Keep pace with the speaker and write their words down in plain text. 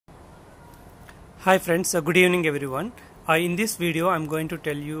Hi friends, good evening everyone. In this video I'm going to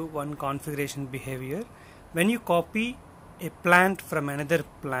tell you one configuration behavior. When you copy a plant from another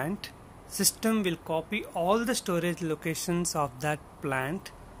plant, system will copy all the storage locations of that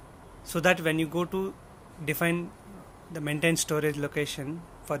plant, so that when you go to define the maintain storage location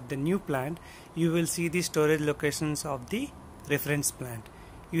for the new plant, you will see the storage locations of the reference plant.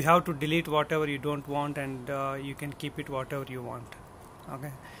 You have to delete whatever you don't want, and you can keep it whatever you want.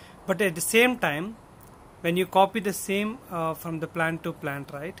 Okay, but at the same time, when you copy the same from the plant to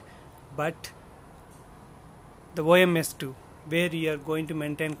plant, right, but the OMS2 where you are going to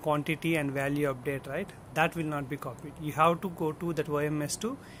maintain quantity and value update, right, that will not be copied. You have to go to that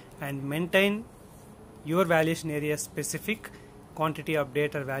OMS2 and maintain your valuation area specific quantity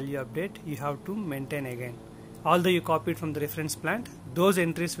update or value update. You have to maintain again. Although you copied from the reference plant, those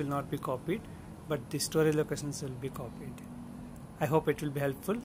entries will not be copied, but the storage locations will be copied. I hope it will be helpful.